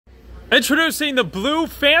Introducing the blue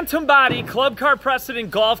Phantom Body Club Car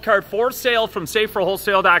Precedent Golf Cart for sale from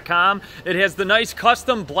SaferWholesale.com. It has the nice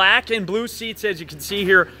custom black and blue seats, as you can see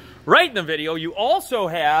here right in the video. You also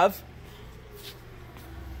have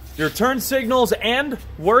your turn signals and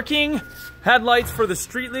working headlights for the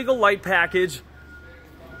street legal light package.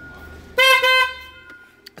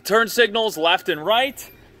 Turn signals left and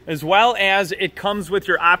right, as well as it comes with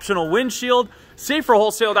your optional windshield.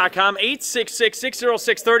 SaferWholesale.com,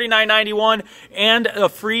 866-606-3991, and a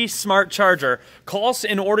free smart charger. Call us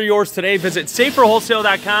and order yours today. Visit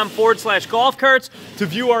SaferWholesale.com/golf carts to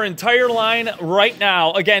view our entire line right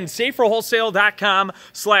now. Again,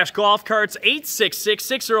 SaferWholesale.com/golf carts,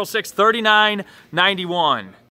 866-606-3991.